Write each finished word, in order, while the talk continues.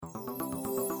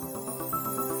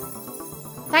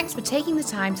Thanks for taking the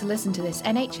time to listen to this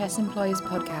NHS Employers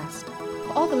podcast.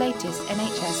 For all the latest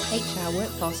NHS HR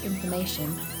workforce information,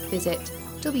 visit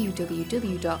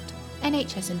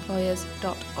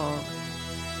www.nhsemployers.org.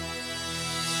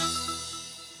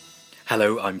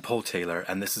 Hello, I'm Paul Taylor,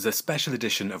 and this is a special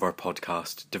edition of our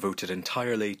podcast devoted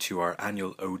entirely to our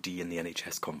annual OD in the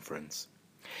NHS conference.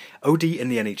 OD in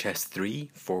the NHS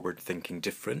 3, Forward Thinking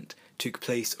Different, took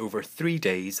place over 3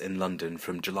 days in London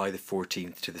from July the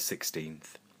 14th to the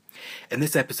 16th. In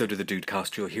this episode of the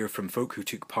Dudecast, you'll hear from folk who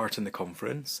took part in the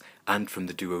conference and from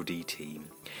the Do OD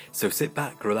team. So sit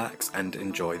back, relax, and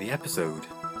enjoy the episode.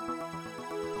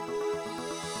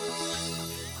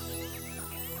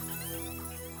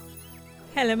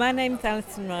 Hello, my name's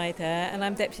Alison Ryder and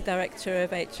I'm Deputy Director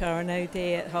of HR and OD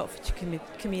at Hertfordshire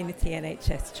Community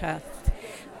NHS Trust.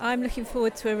 I'm looking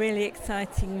forward to a really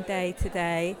exciting day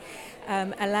today,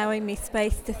 allowing me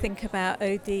space to think about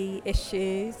OD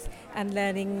issues and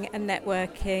learning and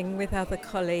networking with other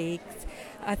colleagues.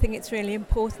 I think it's really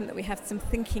important that we have some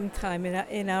thinking time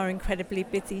in our incredibly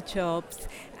busy jobs,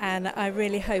 and I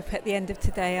really hope at the end of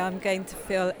today I'm going to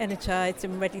feel energised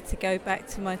and ready to go back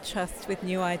to my trust with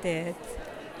new ideas.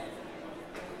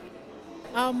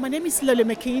 My name is Lolo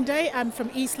McKinday. I'm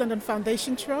from East London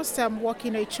Foundation Trust. I'm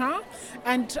working HR,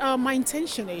 and my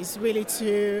intention is really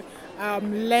to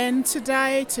learn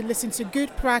today, to listen to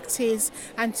good practice,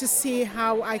 and to see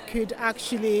how I could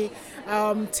actually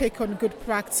take on good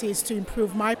practice to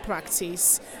improve my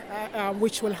practice,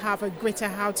 which will have a greater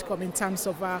outcome in terms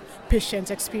of patient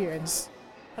experience.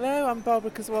 Hello, I'm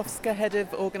Barbara Kozłowska, Head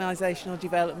of Organisational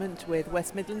Development with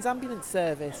West Midlands Ambulance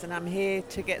Service, and I'm here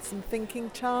to get some thinking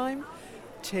time,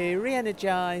 to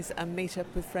re-energise and meet up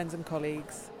with friends and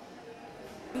colleagues.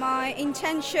 My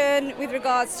intention with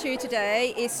regards to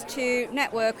today is to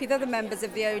network with other members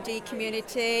of the OD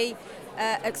community,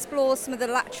 explore some of the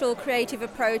lateral creative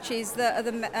approaches that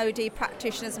other OD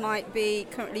practitioners might be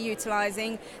currently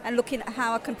utilising, and looking at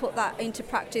how I can put that into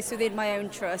practice within my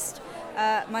own trust.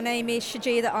 My name is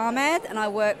Shajida Ahmed and I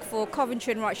work for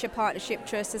Coventry and Rochester Partnership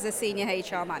Trust as a Senior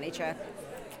HR Manager.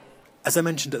 As I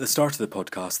mentioned at the start of the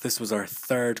podcast, this was our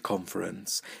third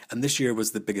conference, and this year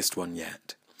was the biggest one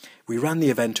yet. We ran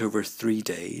the event over 3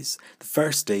 days, the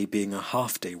first day being a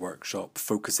half-day workshop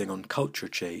focusing on culture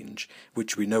change,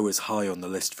 which we know is high on the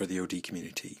list for the OD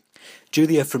community.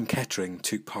 Julia from Kettering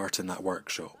took part in that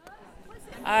workshop.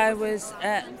 I was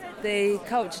at the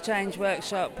Culture Change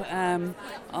workshop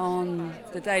on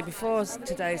the day before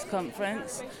today's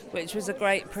conference, which was a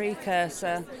great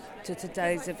precursor to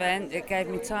today's event. It gave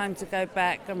me time to go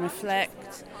back and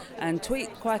reflect and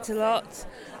tweet quite a lot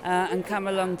and come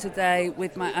along today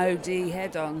with my OD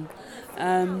head on,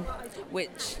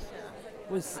 which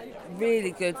was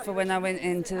really good for when I went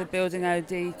into the Building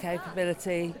OD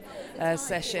Capability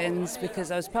sessions,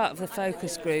 because I was part of the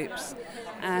focus groups,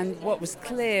 and what was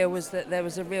clear was that there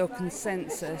was a real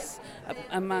consensus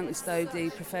amongst OD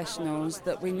professionals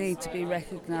that we need to be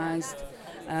recognised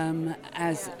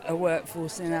as a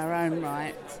workforce in our own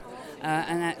right,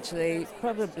 and actually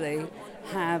probably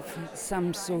have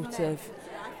some sort of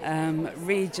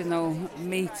regional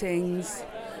meetings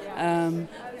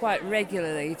quite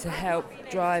regularly to help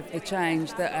drive the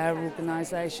change that our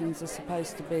organisations are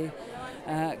supposed to be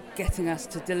getting us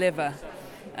to deliver,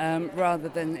 rather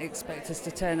than expect us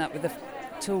to turn up with a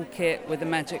toolkit with a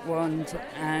magic wand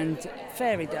and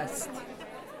fairy dust.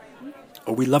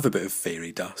 Oh, we love a bit of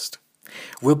fairy dust.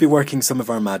 We'll be working some of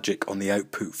our magic on the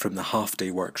output from the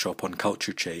half-day workshop on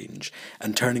culture change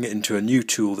and turning it into a new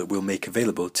tool that we'll make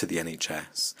available to the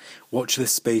NHS. Watch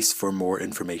this space for more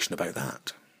information about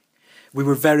that. We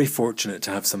were very fortunate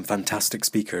to have some fantastic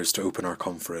speakers to open our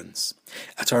conference.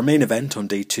 At our main event on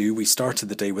day 2, we started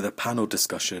the day with a panel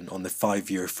discussion on the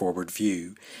 5-year forward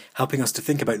view, helping us to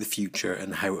think about the future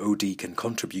and how OD can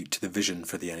contribute to the vision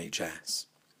for the NHS.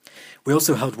 We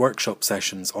also held workshop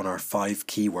sessions on our 5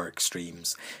 key work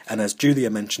streams, and as Julia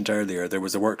mentioned earlier, there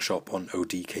was a workshop on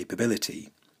OD capability.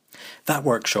 That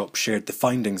workshop shared the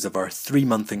findings of our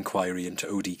 3-month inquiry into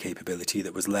OD capability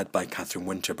that was led by Catherine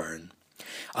Winterburn.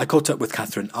 I caught up with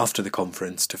Catherine after the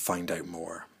conference to find out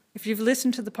more. If you've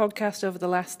listened to the podcast over the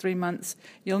last 3 months,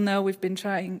 you'll know we've been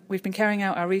carrying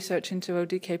out our research into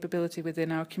OD capability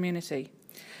within our community.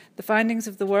 The findings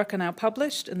of the work are now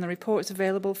published and the report is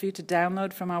available for you to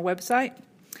download from our website.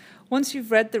 Once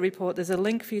you've read the report, there's a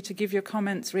link for you to give your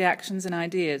comments, reactions and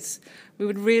ideas. We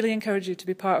would really encourage you to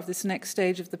be part of this next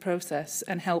stage of the process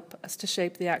and help us to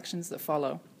shape the actions that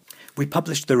follow. We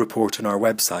published the report on our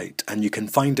website, and you can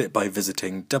find it by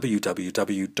visiting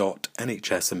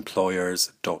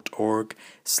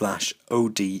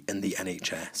www.nhsemployers.org/OD in the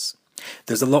NHS.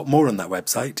 There's a lot more on that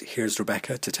website. Here's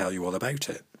Rebecca to tell you all about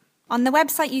it. On the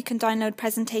website, you can download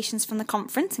presentations from the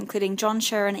conference, including John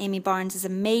Scher and Amy Barnes'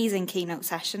 amazing keynote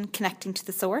session, Connecting to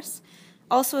the Source.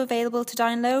 Also available to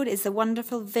download is the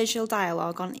wonderful visual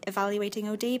dialogue on evaluating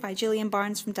OD by Julian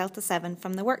Barnes from Delta 7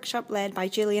 from the workshop led by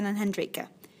Julian and Hendrika.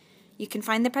 You can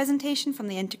find the presentation from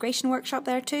the integration workshop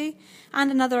there too, and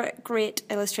another great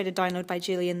illustrated download by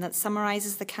Julian that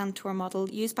summarises the Cantor model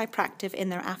used by Practive in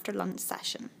their after-lunch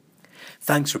session.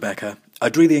 Thanks, Rebecca.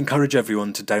 I'd really encourage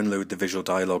everyone to download the visual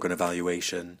dialogue on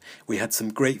evaluation. We had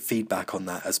some great feedback on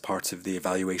that as part of the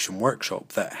evaluation workshop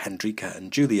that Hendrika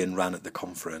and Julian ran at the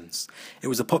conference. It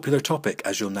was a popular topic,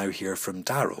 as you'll now hear from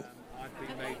Daryl.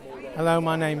 Hello,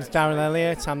 my name's Daryl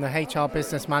Elliott. I'm the HR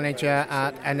Business Manager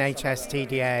at NHS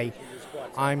TDA.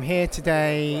 I'm here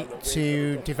today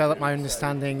to develop my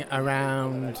understanding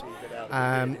around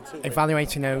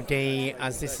evaluating OD,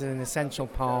 as this is an essential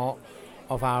part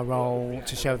of our role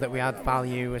to show that we add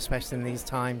value, especially in these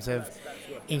times of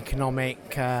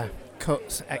economic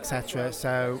cuts, etc.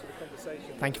 So,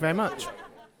 thank you very much.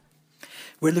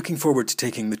 We're looking forward to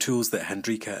taking the tools that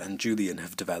Hendrika and Julian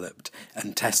have developed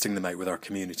and testing them out with our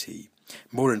community.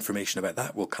 More information about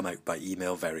that will come out by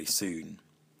email very soon.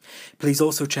 Please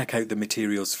also check out the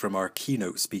materials from our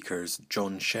keynote speakers,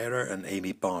 John Scherer and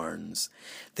Amy Barnes.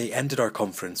 They ended our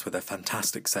conference with a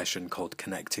fantastic session called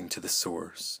Connecting to the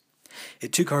Source.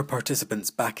 It took our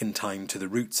participants back in time to the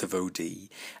roots of OD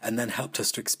and then helped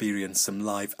us to experience some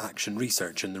live action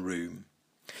research in the room.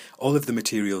 All of the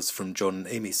materials from John and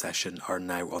Amy's session are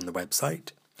now on the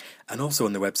website, and also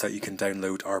on the website you can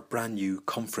download our brand new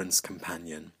conference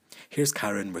companion. Here's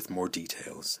Karen with more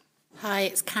details. Hi,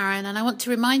 it's Karen, and I want to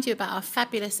remind you about our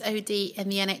fabulous OD in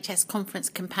the NHS Conference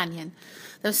Companion.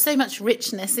 There was so much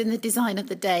richness in the design of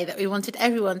the day that we wanted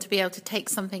everyone to be able to take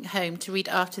something home to read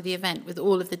after the event with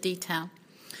all of the detail.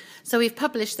 So we've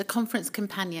published the Conference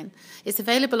Companion. It's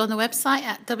available on the website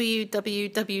at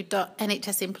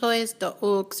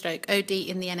www.nhsemployers.org/OD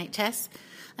in the NHS,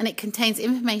 and it contains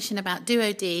information about Do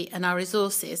OD and our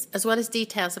resources, as well as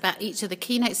details about each of the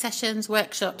keynote sessions,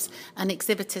 workshops and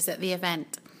exhibitors at the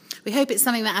event. We hope it's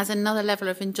something that adds another level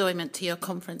of enjoyment to your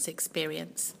conference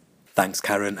experience. Thanks,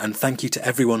 Karen, and thank you to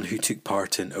everyone who took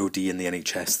part in OD in the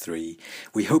NHS 3.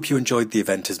 We hope you enjoyed the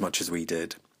event as much as we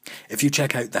did. If you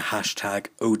check out the hashtag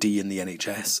OD in the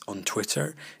NHS on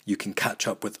Twitter, you can catch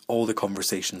up with all the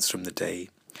conversations from the day.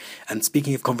 And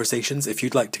speaking of conversations, if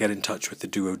you'd like to get in touch with the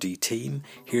Do OD team,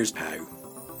 here's how.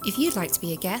 If you'd like to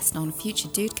be a guest on future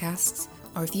Dudecasts,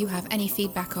 or if you have any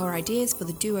feedback or ideas for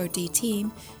the Do OD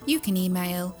team, you can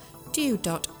email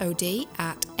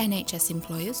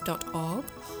do.od@nhsemployers.org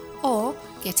or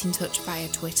get in touch via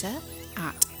Twitter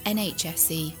at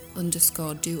NHSE_DoOD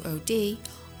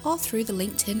or through the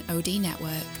LinkedIn OD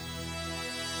network.